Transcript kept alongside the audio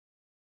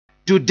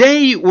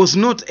Today was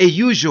not a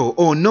usual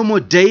or normal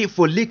day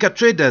for liquor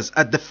traders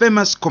at the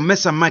famous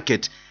COMESA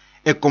Market.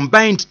 A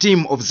combined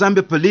team of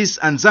Zambia Police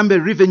and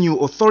Zambia Revenue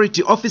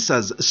Authority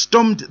officers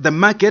stormed the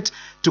market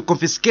to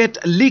confiscate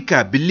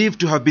liquor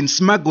believed to have been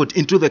smuggled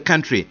into the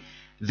country.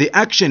 The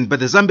action by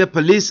the Zambia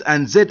Police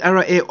and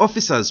ZRA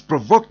officers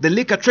provoked the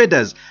liquor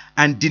traders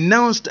and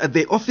denounced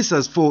the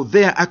officers for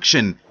their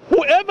action.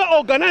 Whoever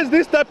organized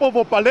this type of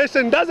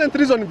operation doesn't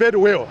reason very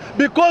well,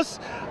 because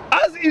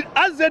as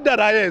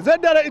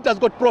ZRA, it has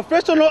got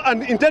professional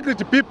and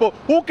integrity people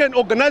who can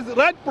organize the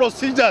right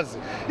procedures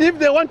if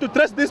they want to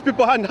trace these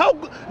people and how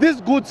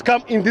these goods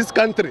come in this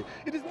country.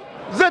 It is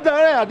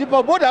ZRA, the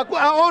boda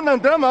own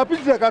drama,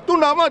 pizza,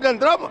 tuna and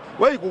drama,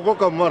 where you go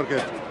to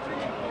market.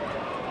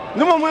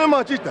 No more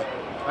machita.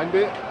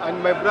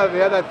 And my brother,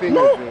 the other thing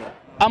is,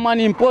 I'm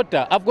an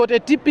importer. I've got a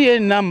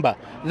TPN number.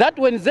 That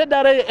when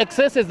ZRA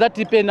accesses that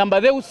TPN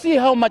number, they will see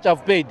how much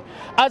I've paid.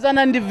 As an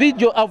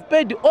individual, I've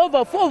paid over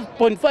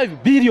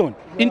 4.5 billion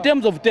in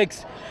terms of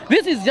tax.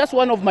 This is just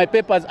one of my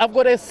papers. I've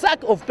got a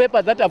sack of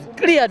papers that I've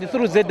cleared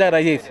through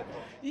ZRA.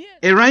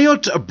 A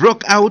riot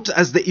broke out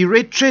as the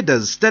irate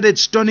traders started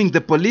stoning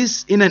the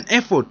police in an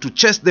effort to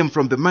chase them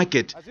from the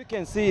market. As you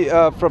can see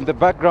from the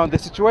background, the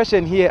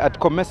situation here at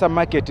COMESA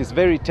Market is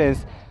very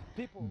tense.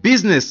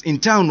 Business in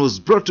town was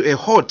brought to a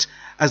halt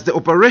as the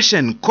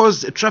operation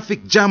caused a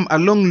traffic jam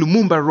along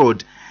Lumumba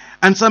Road,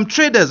 and some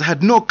traders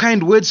had no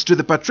kind words to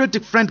the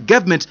Patriotic Front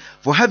government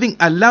for having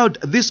allowed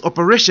this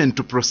operation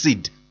to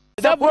proceed.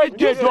 And we are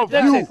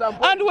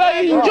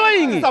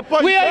enjoying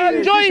it. We are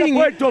enjoying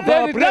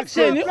the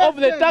reduction of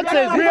the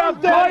taxes. we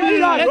have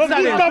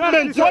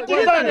excellent. What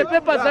is the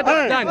papers that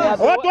have done?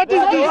 What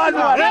is this?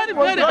 Very,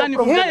 very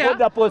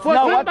unfair for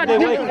somebody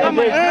to come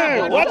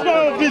and What's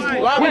wrong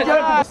with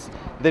this?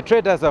 The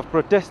traders have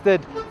protested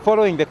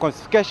following the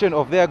confiscation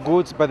of their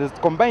goods by the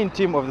combined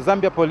team of the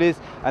Zambia Police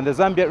and the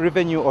Zambia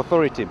Revenue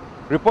Authority.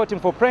 Reporting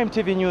for Prime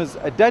TV News,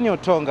 Daniel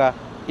Tonga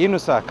in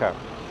Lusaka.